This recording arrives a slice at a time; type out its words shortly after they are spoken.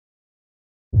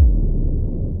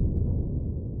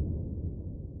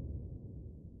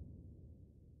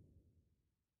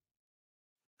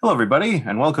Hello, everybody,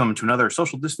 and welcome to another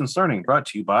Social Distance Learning brought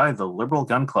to you by the Liberal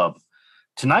Gun Club.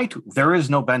 Tonight, there is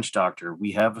no bench doctor.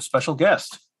 We have a special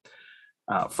guest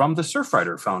from the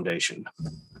Surfrider Foundation.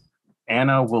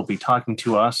 Anna will be talking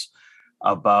to us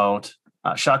about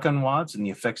shotgun wads and the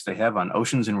effects they have on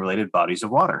oceans and related bodies of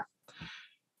water.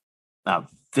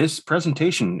 This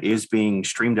presentation is being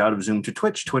streamed out of Zoom to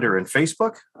Twitch, Twitter, and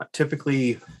Facebook.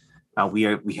 Typically,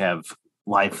 we have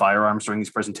live firearms during these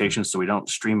presentations, so we don't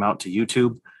stream out to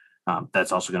YouTube.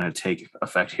 That's also going to take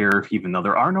effect here, even though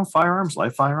there are no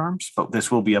live firearms, but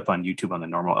this will be up on YouTube on the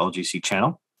normal LGC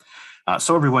channel.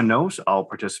 So everyone knows, all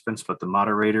participants but the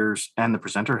moderators and the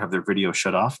presenter have their video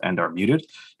shut off and are muted.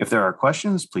 If there are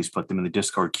questions, please put them in the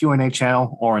Discord Q&A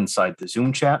channel or inside the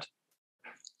Zoom chat.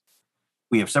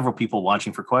 We have several people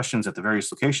watching for questions at the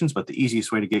various locations, but the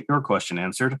easiest way to get your question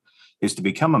answered is to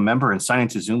become a member and sign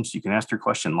into Zoom so you can ask your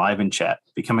question live in chat.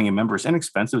 Becoming a member is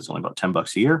inexpensive. It's only about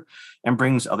 $10 a year and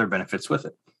brings other benefits with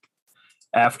it.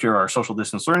 After our social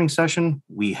distance learning session,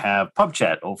 we have pub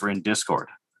chat over in Discord.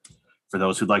 For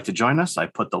those who'd like to join us, I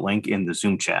put the link in the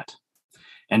Zoom chat.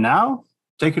 And now,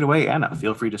 take it away, Anna.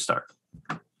 Feel free to start.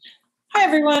 Hi,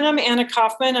 everyone. I'm Anna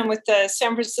Kaufman. I'm with the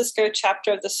San Francisco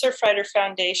chapter of the Surfrider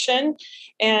Foundation.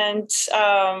 And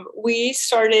we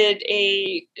started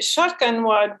a shotgun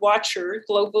wad watcher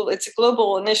global. It's a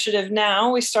global initiative now.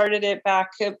 We started it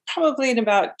back probably in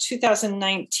about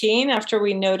 2019 after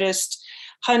we noticed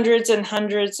hundreds and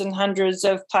hundreds and hundreds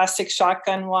of plastic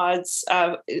shotgun wads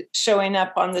showing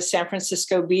up on the San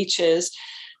Francisco beaches.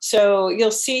 So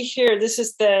you'll see here, this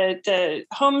is the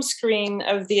home screen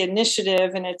of the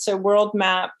initiative, and it's a world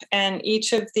map. And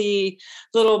each of the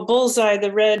little bullseye,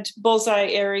 the red bullseye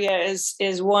area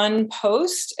is one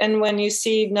post. And when you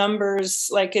see numbers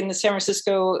like in the San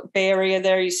Francisco Bay Area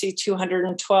there, you see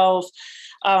 212.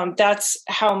 That's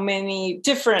how many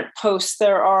different posts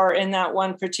there are in that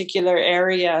one particular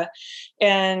area.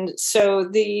 And so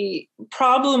the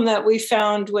problem that we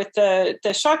found with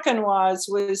the shotgun wads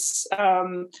was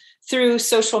through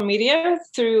social media,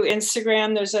 through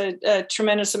Instagram. There's a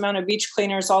tremendous amount of beach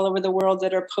cleaners all over the world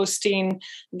that are posting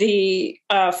the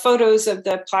photos of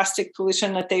the plastic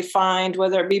pollution that they find,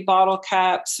 whether it be bottle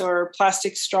caps or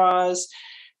plastic straws.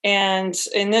 And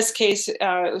in this case,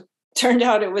 turned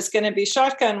out it was going to be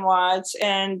shotgun wads,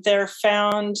 and they're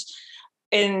found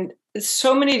in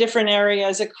so many different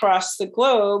areas across the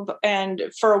globe. And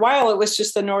for a while, it was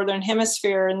just the Northern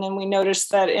Hemisphere. And then we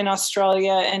noticed that in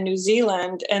Australia and New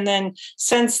Zealand. And then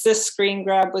since this screen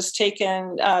grab was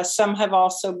taken, some have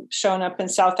also shown up in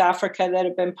South Africa that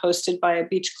have been posted by a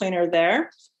beach cleaner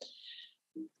there.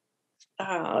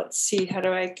 Let's see, how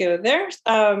do I go there?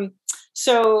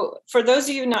 So for those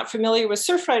of you not familiar with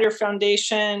Surfrider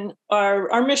Foundation,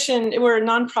 our mission, we're a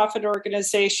nonprofit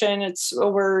organization.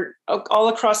 We're all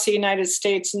across the United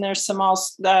States, and there's some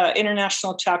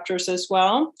international chapters as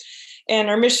well. And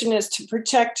our mission is to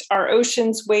protect our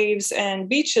oceans, waves, and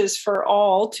beaches for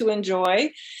all to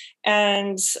enjoy.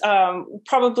 And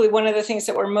probably one of the things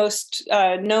that we're most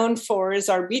known for is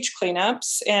our beach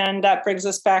cleanups. And that brings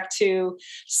us back to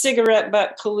cigarette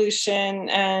butt pollution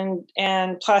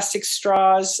and plastic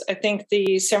straws. I think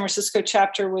the San Francisco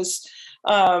chapter was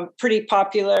pretty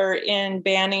popular in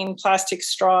banning plastic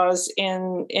straws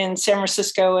in San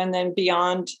Francisco and then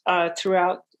beyond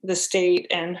throughout the state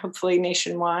and hopefully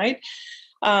nationwide.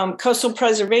 Coastal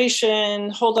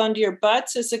preservation, hold on to your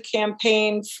butts is a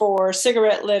campaign for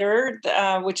cigarette litter,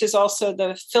 which is also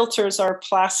the filters are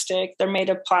plastic. They're made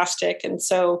of plastic. And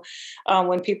so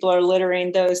when people are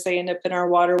littering those, they end up in our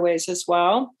waterways as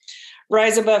well.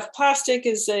 Rise Above Plastic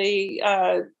is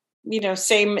a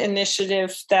same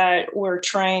initiative that we're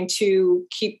trying to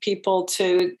keep people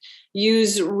to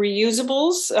use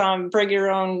reusables, bring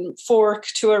your own fork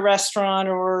to a restaurant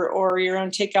or your own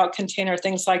takeout container,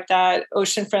 things like that.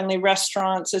 Ocean Friendly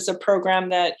Restaurants is a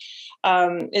program that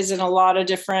is in a lot of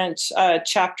different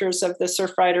chapters of the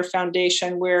Surfrider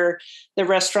Foundation where the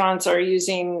restaurants are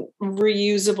using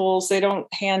reusables. They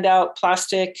don't hand out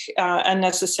plastic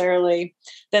unnecessarily.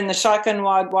 Then the Shotgun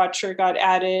Wad Watcher got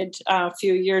added a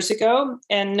few years ago,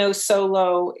 and No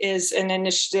Solo is an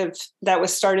initiative that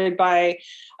was started by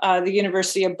the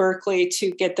University of Berkeley to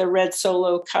get the red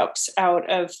Solo cups out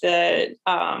of the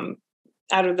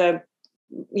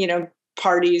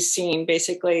parties scene,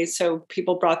 basically. So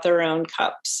people brought their own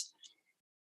cups.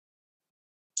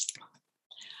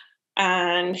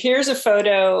 And here's a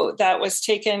photo that was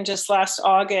taken just last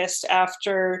August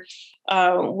after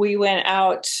we went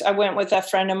out. I went with a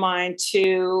friend of mine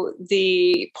to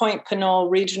the Point Pinole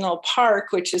Regional Park,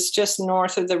 which is just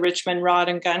north of the Richmond Rod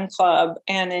and Gun Club.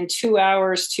 And in 2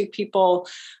 hours, two people,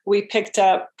 we picked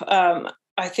up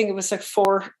I think it was like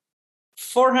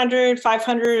 400,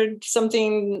 500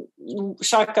 something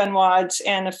shotgun wads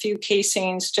and a few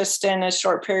casings just in a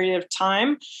short period of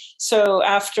time. So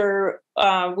after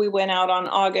we went out on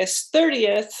August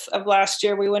 30th of last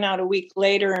year, we went out a week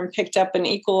later and picked up an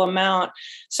equal amount.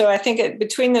 So I think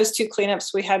between those two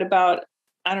cleanups, we had about,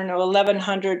 I don't know,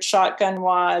 1,100 shotgun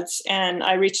wads. And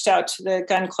I reached out to the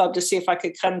gun club to see if I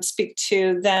could come speak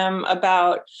to them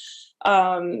about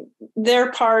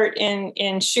their part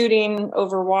in shooting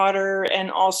over water,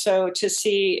 and also to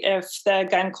see if the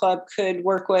gun club could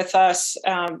work with us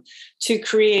to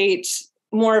create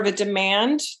more of a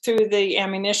demand through the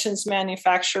ammunitions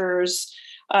manufacturers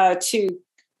to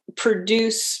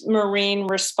produce marine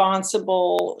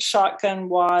responsible shotgun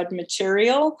wad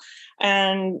material.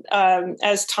 And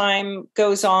as time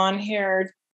goes on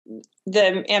here,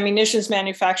 the ammunitions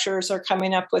manufacturers are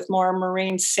coming up with more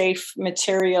marine safe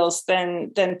materials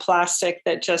than plastic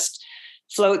that just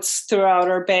floats throughout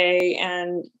our bay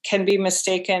and can be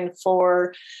mistaken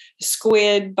for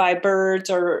squid by birds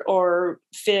or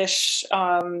fish,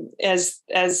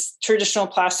 as traditional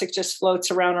plastic just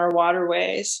floats around our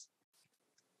waterways.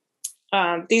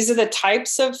 These are the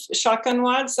types of shotgun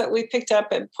wads that we picked up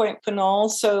at Point Pinole.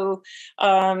 So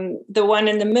the one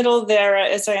in the middle there,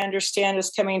 as I understand, is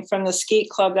coming from the Skeet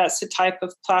Club. That's the type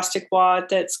of plastic wad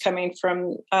that's coming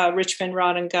from Richmond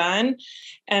Rod and Gun.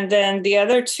 And then the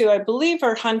other two, I believe,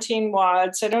 are hunting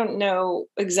wads. I don't know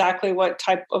exactly what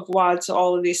type of wads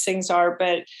all of these things are,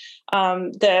 but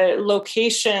the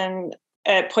location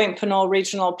at Point Pinole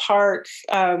Regional Park,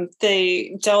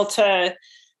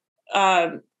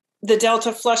 the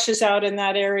Delta flushes out in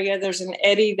that area. There's an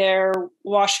eddy there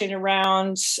washing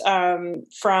around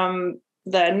from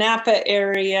the Napa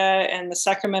area, and the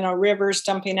Sacramento River's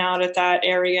dumping out at that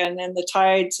area. And then the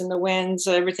tides and the winds,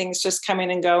 everything's just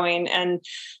coming and going. And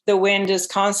the wind is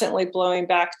constantly blowing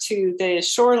back to the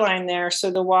shoreline there. So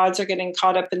the wads are getting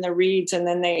caught up in the reeds, and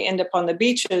then they end up on the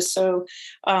beaches. So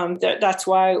that's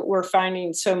why we're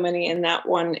finding so many in that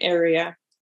one area.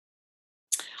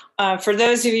 For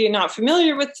those of you not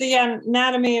familiar with the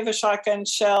anatomy of a shotgun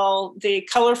shell, the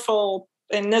colorful,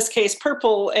 in this case,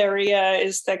 purple area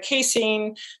is the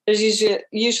casing. There's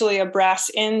usually a brass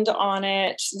end on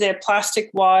it. The plastic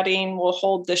wadding will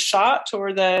hold the shot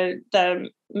or the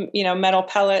metal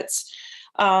pellets.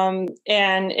 And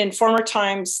in former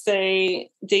times, the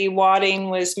wadding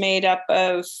was made up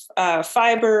of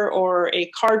fiber or a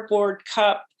cardboard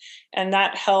cup, and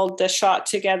that held the shot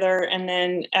together. And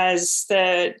then as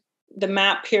the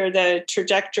map here, the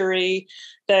trajectory,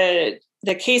 the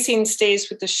casing stays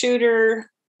with the shooter.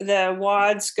 The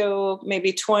wads go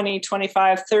maybe 20,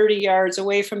 25, 30 yards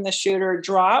away from the shooter,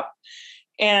 drop.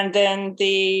 And then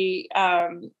the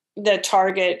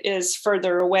target is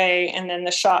further away, and then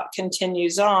the shot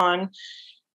continues on.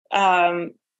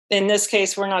 In this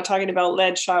case, we're not talking about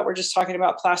lead shot. We're just talking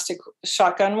about plastic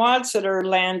shotgun wads that are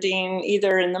landing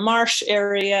either in the marsh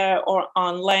area or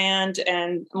on land,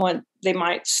 and when they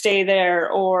might stay there,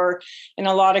 or in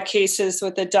a lot of cases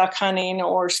with the duck hunting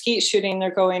or skeet shooting, they're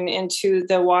going into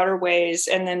the waterways.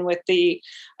 And then with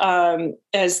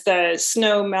as the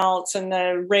snow melts and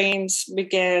the rains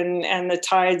begin and the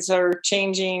tides are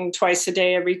changing twice a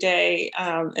day, every day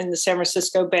in the San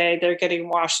Francisco Bay, they're getting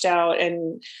washed out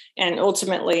and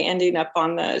ultimately ending up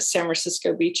on the San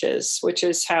Francisco beaches, which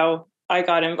is how I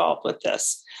got involved with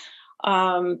this.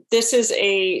 This is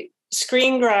a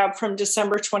screen grab from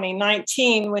December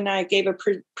 2019 when I gave a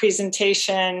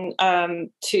presentation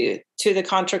to the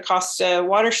Contra Costa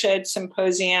Watershed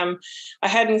Symposium. I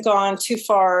hadn't gone too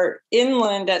far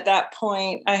inland at that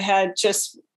point. I had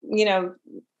just,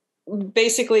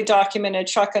 basically documented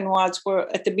shotgun wads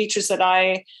at the beaches that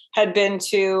I had been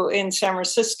to in San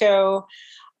Francisco.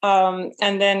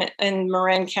 And then in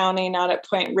Marin County, not at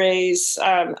Point Reyes.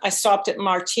 I stopped at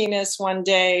Martinez one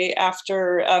day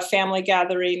after a family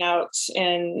gathering out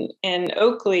in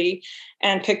Oakley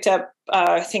and picked up,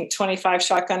 I think, 25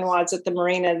 shotgun wads at the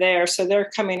marina there. So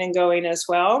they're coming and going as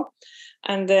well.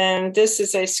 And then this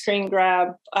is a screen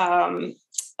grab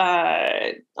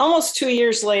almost 2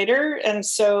 years later. And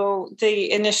so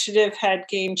the initiative had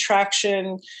gained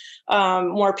traction.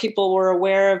 More people were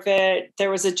aware of it.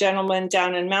 There was a gentleman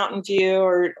down in Mountain View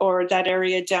or that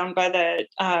area down by the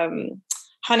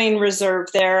hunting reserve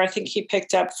there. I think he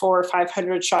picked up 400 or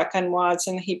 500 shotgun wads,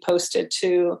 and he posted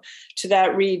to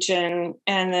that region.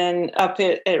 And then up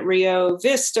at Rio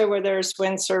Vista, where there's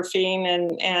windsurfing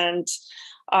and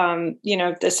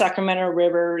the Sacramento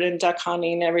River and duck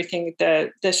hunting, everything,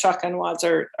 the shotgun wads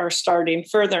are starting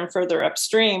further and further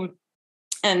upstream.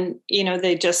 And,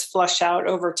 they just flush out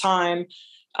over time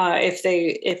if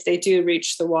they do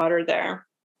reach the water there.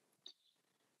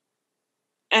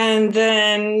 And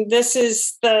then this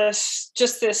is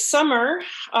just this summer,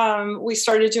 we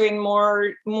started doing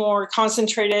more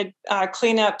concentrated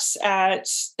cleanups at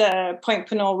the Point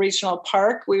Pinole Regional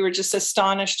Park. We were just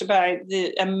astonished by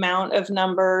the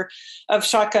number of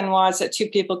shotgun wads that 2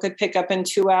 people could pick up in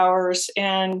 2 hours.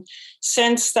 And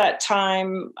since that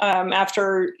time,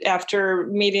 after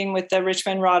meeting with the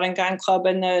Richmond Rod and Gun Club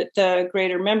and the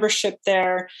greater membership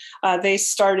there, they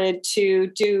started to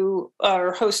do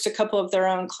or host a couple of their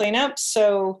own cleanups.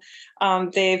 So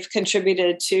they've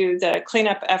contributed to the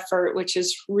cleanup effort, which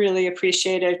is really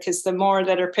appreciated, because the more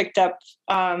that are picked up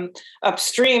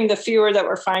upstream, the fewer that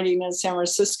we're finding in San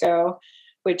Francisco,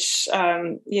 which,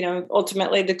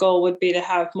 ultimately the goal would be to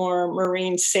have more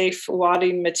marine safe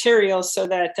wadding materials so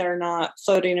that they're not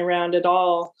floating around at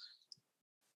all.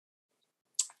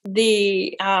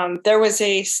 There was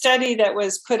a study that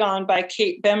was put on by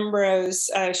Kate Bemrose.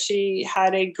 She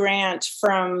had a grant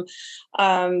from,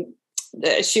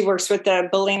 she works with the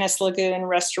Bolinas Lagoon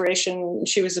Restoration.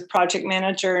 She was a project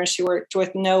manager, and she worked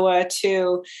with NOAA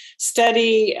to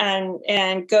study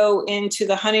and go into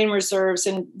the hunting reserves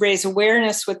and raise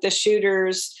awareness with the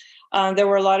shooters. There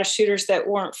were a lot of shooters that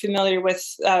weren't familiar with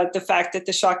the fact that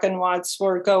the shotgun wads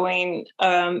were going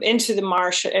into the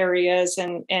marsh areas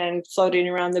and floating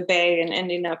around the bay and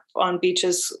ending up on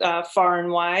beaches far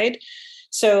and wide.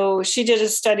 So she did a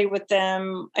study with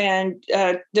them, and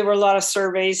there were a lot of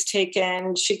surveys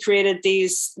taken. She created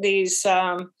these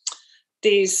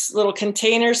little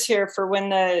containers here for when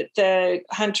the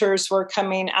hunters were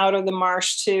coming out of the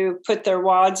marsh to put their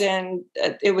wads in.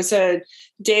 It was a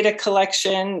data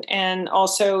collection, and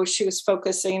also she was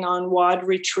focusing on wad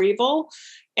retrieval.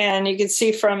 And you can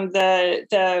see from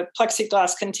the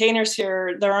plexiglass containers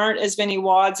here, there aren't as many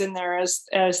wads in there as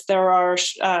there are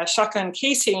shotgun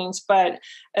casings, but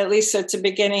at least it's a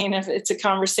beginning. If it's a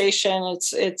conversation,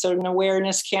 it's an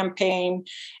awareness campaign,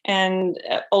 and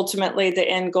ultimately the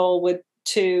end goal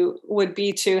would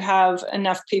be to have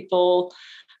enough people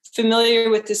familiar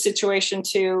with the situation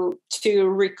to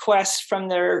request from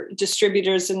their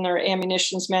distributors and their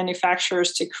ammunitions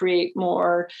manufacturers to create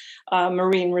more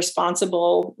marine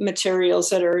responsible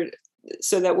materials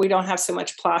so that we don't have so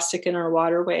much plastic in our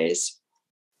waterways.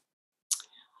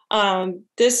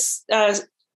 This was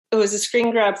a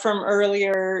screen grab from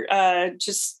earlier,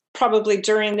 just probably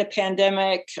during the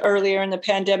pandemic, earlier in the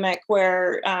pandemic,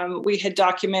 where we had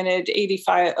documented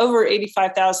over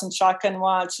 85,000 shotgun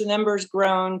wads. The number's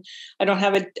grown. I don't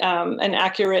have an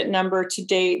accurate number to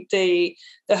date. The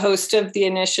host of the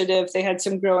initiative, they had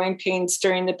some growing pains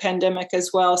during the pandemic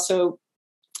as well. So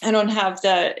I don't have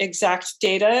the exact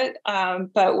data,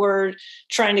 but we're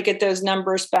trying to get those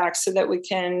numbers back so that we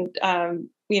can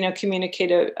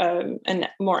communicate a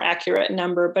more accurate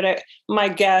number. But my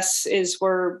guess is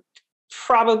we're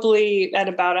probably at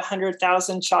about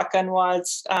 100,000 shotgun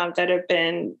wads that have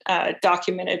been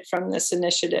documented from this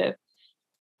initiative.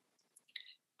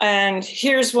 And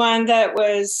here's one that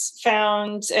was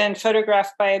found and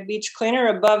photographed by a beach cleaner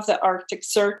above the Arctic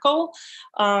Circle.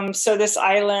 So this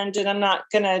island, and I'm not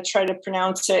going to try to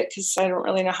pronounce it because I don't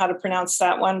really know how to pronounce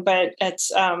that one, but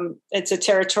it's a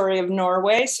territory of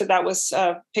Norway. So that was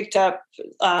picked up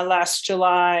last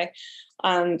July.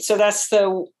 So that's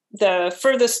the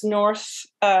furthest north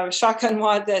shotgun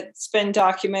wad that's been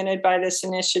documented by this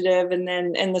initiative. And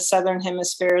then in the Southern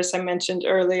Hemisphere, as I mentioned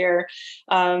earlier,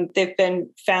 they've been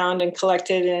found and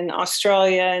collected in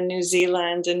Australia and New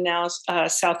Zealand and now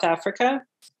South Africa.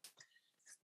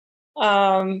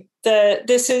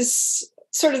 This is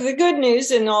sort of the good news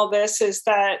in all this is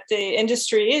that the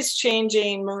industry is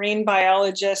changing. Marine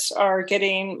biologists are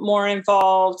getting more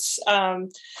involved.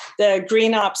 The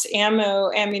Green Ops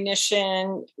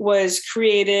ammunition was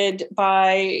created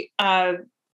by a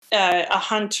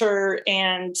hunter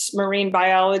and marine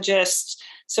biologist.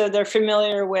 So they're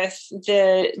familiar with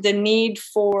the need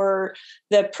for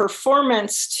the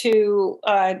performance to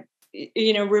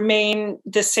remain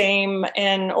the same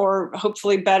or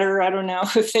hopefully better. I don't know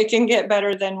if they can get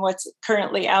better than what's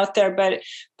currently out there, but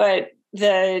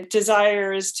the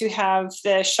desire is to have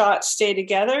the shot stay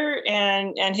together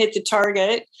and hit the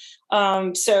target.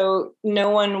 So no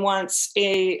one wants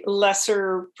a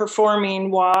lesser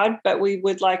performing wad, but we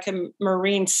would like a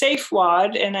marine safe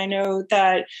wad. And I know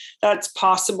that that's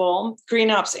possible.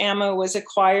 Green Ops Ammo was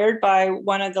acquired by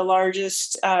one of the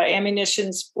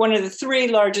three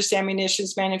largest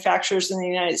ammunitions manufacturers in the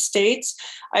United States.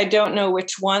 I don't know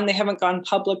which one. They haven't gone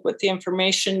public with the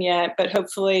information yet, but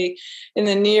hopefully in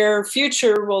the near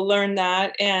future, we'll learn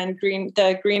that. And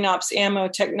the Green Ops Ammo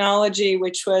technology,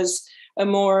 which was a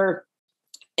more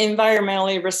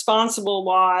environmentally responsible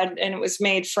wad, and it was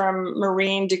made from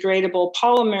marine degradable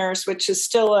polymers, which is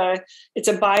still it's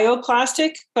a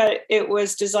bioplastic, but it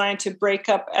was designed to break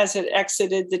up as it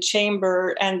exited the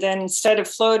chamber. And then instead of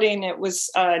floating, it was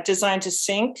designed to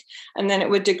sink, and then it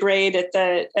would degrade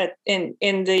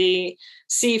in the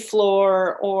sea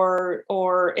floor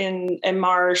or in a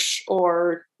marsh,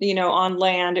 or on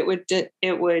land. It would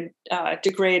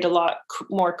degrade a lot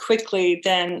more quickly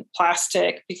than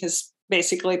plastic, because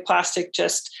basically plastic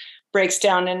just breaks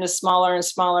down into smaller and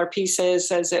smaller pieces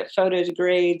as it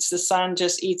photodegrades. The sun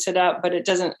just eats it up, but it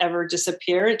doesn't ever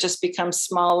disappear. It just becomes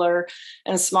smaller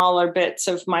and smaller bits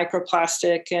of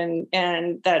microplastic,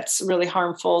 and that's really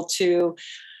harmful to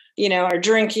our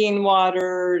drinking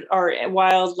water, our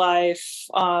wildlife,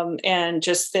 and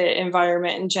just the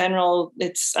environment in general.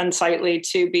 It's unsightly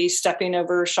to be stepping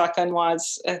over shotgun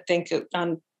wads, I think,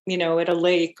 on at a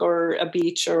lake or a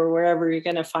beach or wherever you're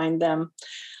going to find them.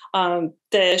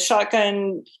 The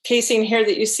shotgun casing here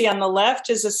that you see on the left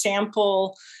is a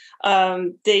sample.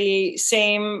 The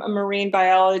same marine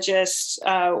biologist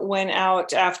went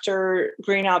out after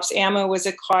Green Ops ammo was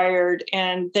acquired,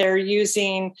 and they're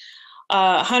using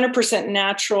 100%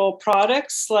 natural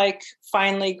products like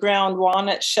finely ground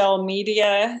walnut shell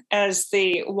media as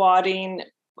the wadding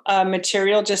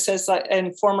material. Just as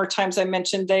in former times I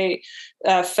mentioned,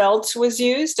 felt was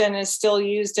used and is still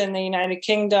used in the United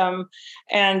Kingdom.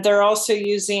 And they're also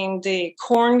using the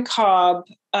corn cob,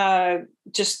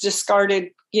 just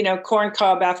discarded, corn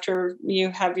cob after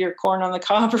you have your corn on the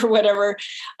cob or whatever.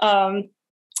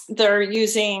 They're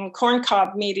using corn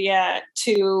cob media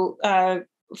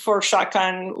for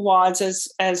shotgun wads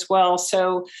as well.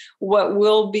 So what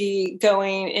will be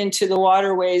going into the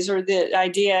waterways, or the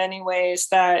idea anyway, is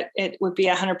that it would be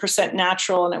 100%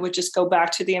 natural, and it would just go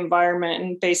back to the environment.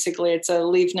 And basically it's a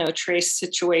leave no trace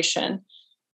situation.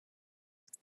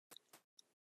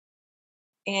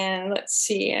 And let's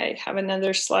see, I have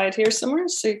another slide here somewhere,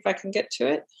 see if I can get to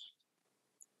it.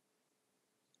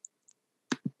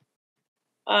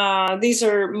 These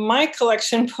are my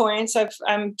collection points.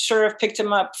 I'm sure I've picked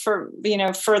them up for,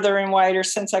 further and wider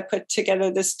since I put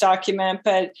together this document,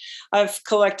 but I've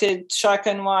collected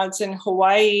shotgun wads in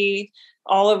Hawaii,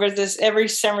 all over every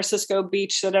San Francisco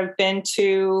beach that I've been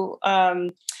to.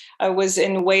 I was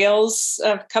in Wales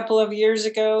a couple of years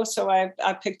ago, so I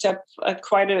picked up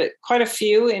quite a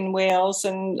few in Wales,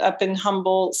 and up in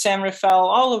Humboldt, San Rafael,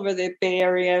 all over the Bay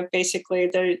Area. Basically,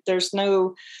 there's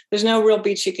no real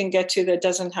beach you can get to that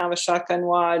doesn't have a shotgun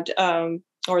wad,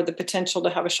 or the potential to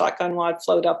have a shotgun wad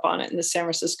float up on it in the San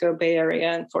Francisco Bay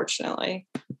Area, unfortunately.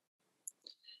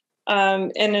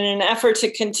 And in an effort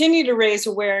to continue to raise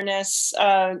awareness,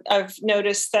 I've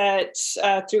noticed that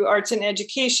through arts and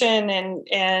education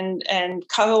and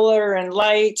color and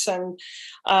light, and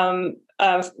a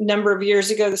number of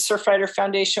years ago, the Surfrider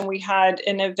Foundation, we had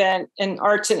an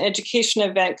arts and education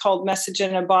event called Message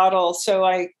in a Bottle.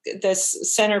 So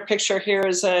this center picture here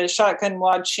is a shotgun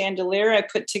wad chandelier I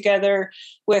put together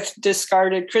with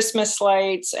discarded Christmas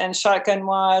lights and shotgun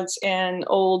wads and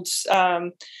old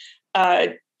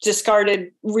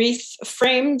discarded wreath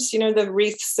frames, the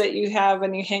wreaths that you have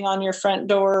and you hang on your front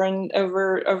door and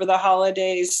over the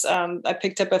holidays. I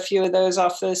picked up a few of those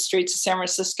off the streets of San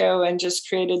Francisco and just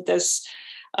created this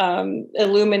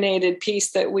illuminated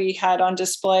piece that we had on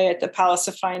display at the Palace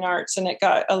of Fine Arts, and it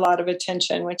got a lot of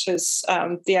attention, which is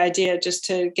the idea, just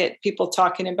to get people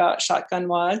talking about shotgun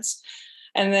wads.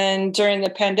 And then during the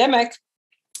pandemic,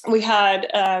 we had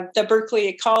the Berkeley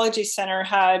Ecology Center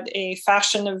had a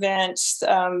fashion event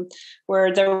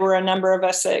where there were a number of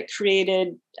us that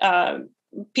created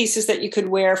pieces that you could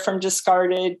wear from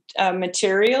discarded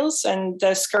materials. And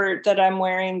the skirt that I'm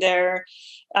wearing there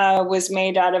was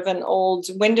made out of an old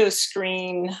window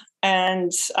screen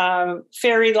and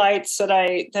fairy lights that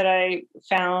I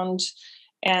found,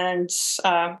 and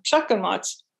shotgun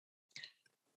wads.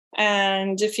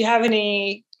 And if you have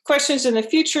any questions in the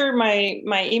future, my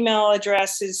email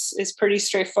address is pretty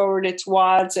straightforward. It's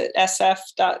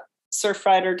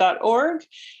wads@sf.surfrider.org.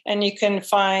 And you can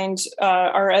find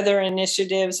our other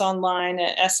initiatives online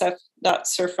at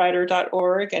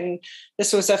sf.surfrider.org. And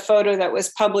this was a photo that was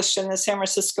published in the San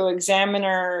Francisco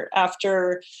Examiner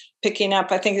after picking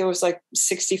up, I think it was like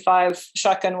 65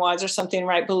 shotgun wads or something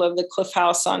right below the Cliff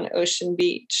House on Ocean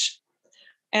Beach.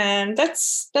 And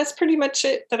that's pretty much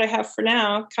it that I have for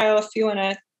now. Kyle, if you want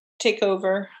to take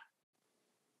over.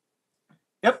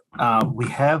 Yep. We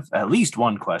have at least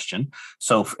one question.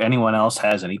 So if anyone else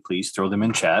has any, please throw them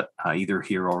in chat, either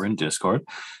here or in Discord.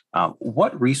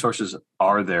 What resources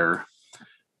are there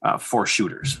for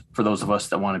shooters, for those of us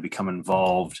that want to become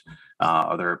involved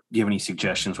Do you have any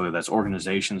suggestions, whether that's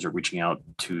organizations or reaching out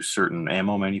to certain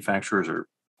ammo manufacturers, or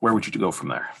where would you go from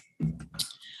there?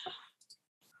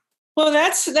 Well,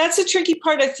 that's a tricky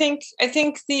part. I think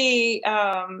the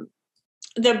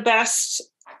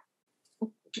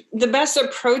best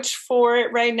approach for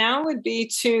it right now would be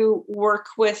to work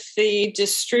with the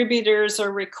distributors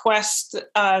or request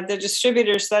the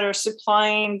distributors that are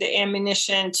supplying the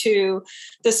ammunition to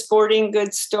the sporting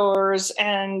goods stores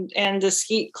and the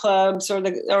skeet clubs or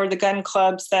the gun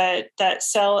clubs that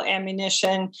sell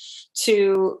ammunition,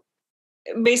 to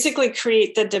basically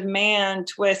create the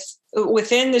demand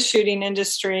within the shooting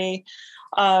industry.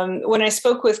 When I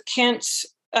spoke with Kent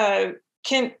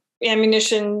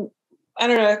Ammunition, I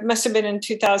don't know, it must have been in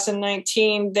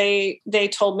 2019, they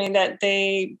told me that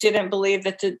they didn't believe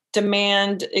that the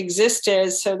demand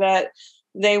existed, so that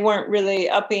they weren't really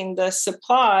upping the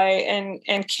supply.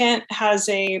 And Kent has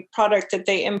a product that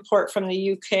they import from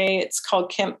the UK. It's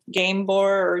called Kent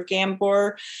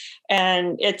Gambor,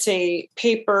 and it's a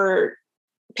paper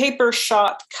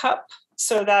shot cup.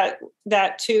 So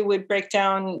that too would break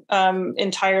down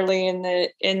entirely in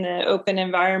the open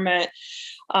environment.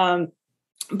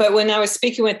 But when I was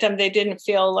speaking with them, they didn't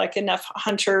feel like enough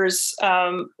hunters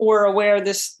were aware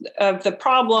of the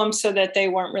problem, so that they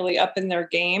weren't really up in their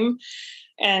game.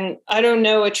 And I don't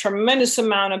know a tremendous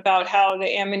amount about how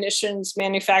the ammunition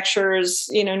manufacturers,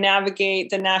 navigate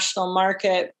the national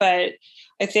market, but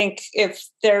I think if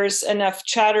there's enough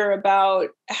chatter about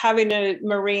having a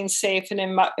marine safe and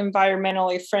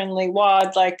environmentally friendly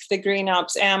wad, like the Green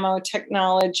Ops ammo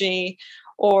technology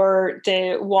or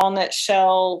the walnut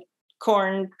shell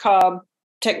corn cob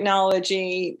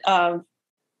technology,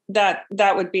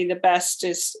 that would be the best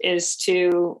is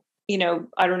to,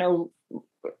 I don't know,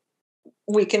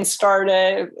 we can start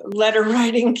a letter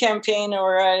writing campaign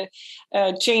or a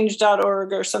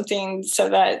change.org or something, so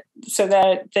that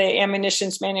the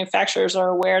ammunition manufacturers are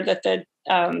aware that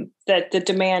the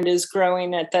demand is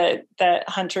growing, that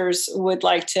hunters would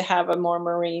like to have a more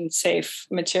marine safe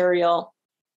material.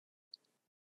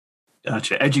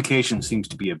 Gotcha. Education seems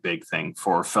to be a big thing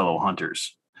for fellow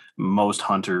hunters. Most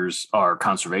hunters are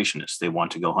conservationists. They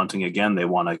want to go hunting again. They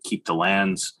want to keep the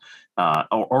lands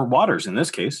or waters, in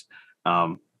this case,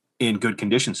 in good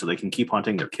condition so they can keep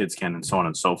hunting, their kids can, and so on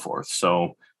and so forth.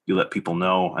 So you let people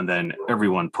know, and then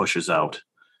everyone pushes out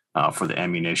for the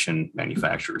ammunition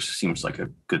manufacturers. Seems like a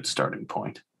good starting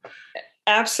point.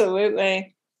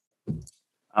 Absolutely.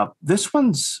 This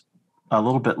one's a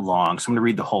little bit long, so I'm going to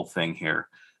read the whole thing here.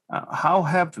 How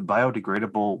have the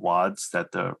biodegradable wads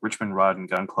that the Richmond Rod and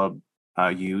Gun Club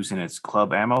use in its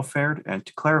club ammo fared? And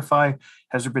to clarify,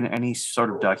 has there been any sort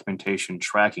of documentation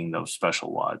tracking those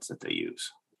special wads that they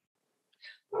use?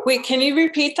 Wait, can you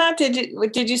repeat that?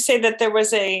 Did you say that there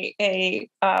was a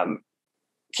can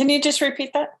you just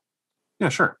repeat that? Yeah,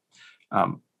 sure.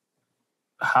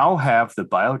 How have the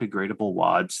biodegradable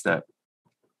wads that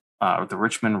the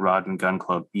Richmond Rod and Gun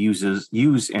Club use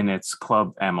in its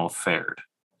club ammo fared?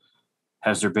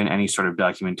 Has there been any sort of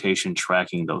documentation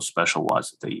tracking those special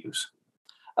wads that they use?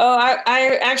 Oh,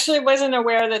 I actually wasn't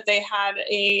aware that they had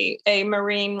a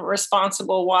marine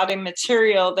responsible wadding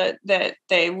material that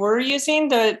they were using.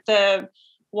 The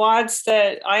wads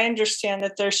that I understand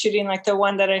that they're shooting, like the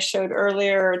one that I showed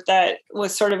earlier, that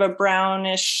was sort of a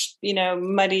brownish,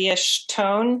 muddyish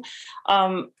tone.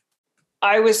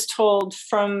 I was told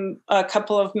from a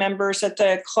couple of members at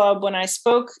the club when I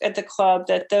spoke at the club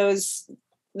that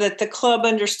the club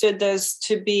understood those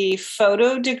to be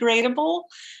photo degradable.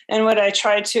 And what I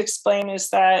tried to explain is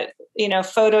that,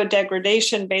 photo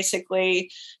degradation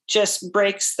basically just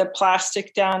breaks the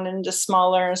plastic down into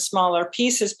smaller and smaller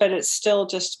pieces, but it's still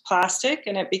just plastic,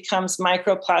 and it becomes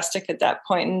microplastic at that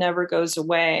point and never goes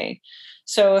away.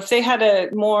 So if they had a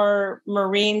more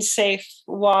marine safe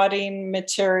wadding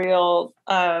material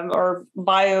or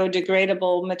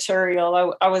biodegradable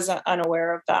material, I was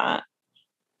unaware of that.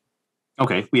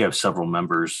 Okay, we have several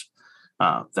members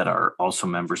that are also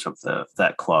members of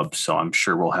that club, so I'm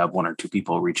sure we'll have one or two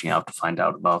people reaching out to find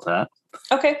out about that.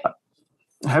 Okay.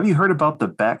 Have you heard about the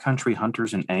backcountry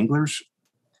hunters and anglers?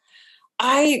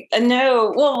 I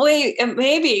know. Well, wait,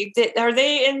 maybe. Are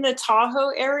they in the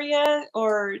Tahoe area,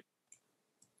 or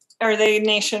are they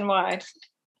nationwide?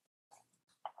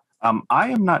 I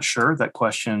am not sure. That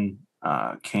question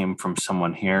came from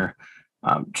someone here.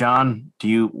 John,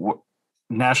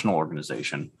 national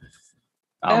organization?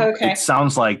 Okay. It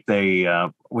sounds like they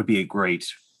would be a great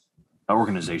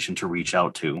organization to reach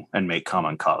out to and make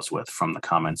common cause with from the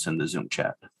comments in the Zoom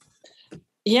chat.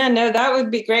 Yeah, no, that would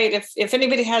be great. If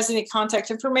anybody has any contact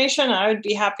information, I would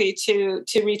be happy to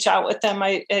reach out with them.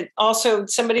 Also,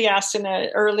 somebody asked in an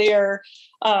earlier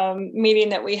meeting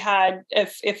that we had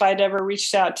if I'd ever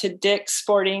reached out to Dick's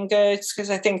Sporting Goods,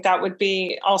 because I think that would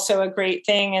be also a great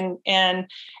thing. And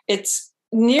it's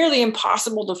nearly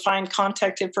impossible to find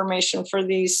contact information for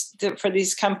these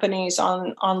companies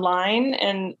online.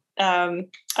 And I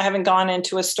haven't gone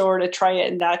into a store to try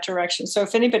it in that direction. So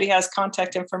if anybody has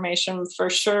contact information, for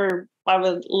sure, I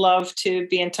would love to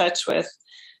be in touch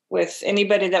with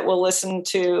anybody that will listen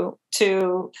to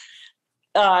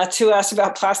us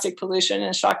about plastic pollution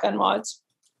and shotgun mods.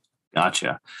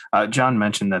 Gotcha. John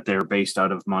mentioned that they're based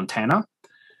out of Montana.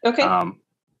 Okay.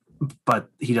 But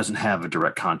he doesn't have a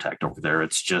direct contact over there.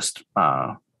 It's just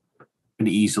an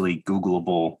easily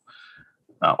Googleable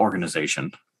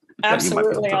organization.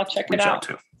 Absolutely. I'll check it out.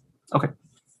 Okay.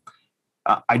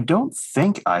 I don't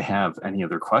think I have any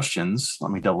other questions. Let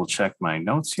me double check my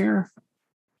notes here.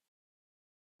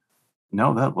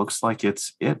 No, that looks like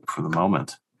it's it for the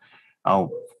moment.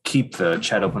 I'll keep the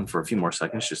chat open for a few more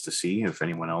seconds just to see if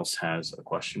anyone else has a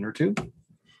question or two.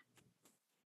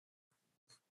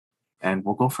 And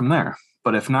we'll go from there.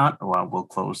 But if not, well, we'll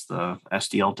close the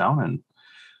SDL down and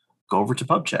go over to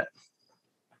pub chat.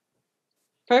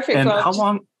 Perfect. And how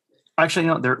long?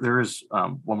 Actually, there is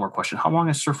one more question. How long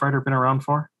has Surfrider been around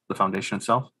for, the foundation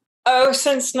itself? Oh,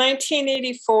 since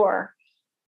 1984.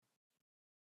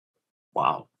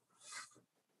 Wow.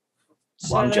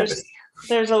 So longevity.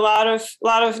 There's a lot of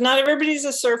not everybody's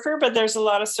a surfer, but there's a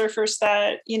lot of surfers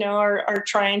that are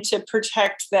trying to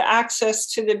protect the access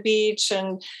to the beach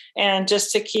and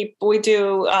just to keep. We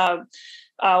do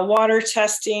water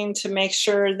testing to make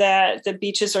sure that the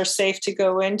beaches are safe to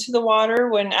go into the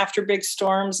water after big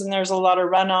storms, and there's a lot of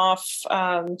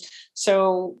runoff.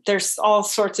 So there's all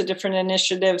sorts of different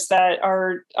initiatives that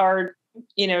are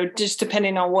just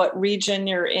depending on what region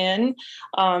you're in,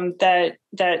 that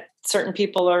certain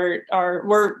people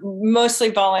we're mostly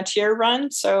volunteer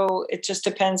run. So it just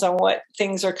depends on what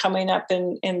things are coming up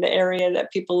in the area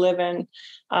that people live in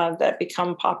that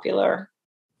become popular.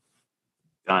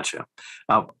 Gotcha.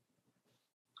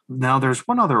 Now there's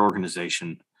one other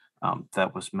organization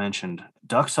that was mentioned,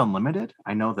 Ducks Unlimited.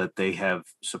 I know that they have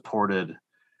supported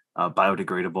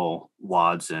biodegradable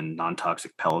wads and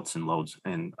non-toxic pellets and loads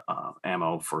and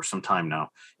ammo for some time now.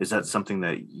 Is that something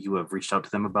that you have reached out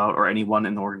to them about, or anyone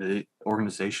in the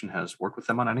organization has worked with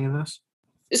them on any of this?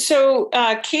 So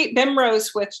Kate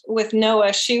Bimrose with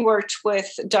NOAA, she worked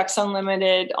with Ducks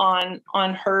Unlimited on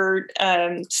her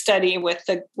study with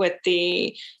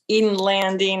the Eden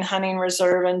Landing Hunting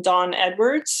Reserve and Don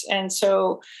Edwards, and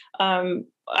so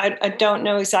I don't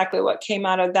know exactly what came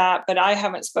out of that, but I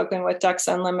haven't spoken with Ducks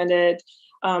Unlimited.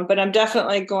 But I'm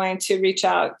definitely going to reach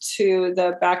out to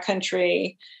the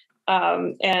backcountry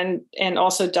and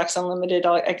also Ducks Unlimited.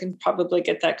 I can probably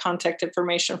get that contact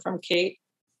information from Kate.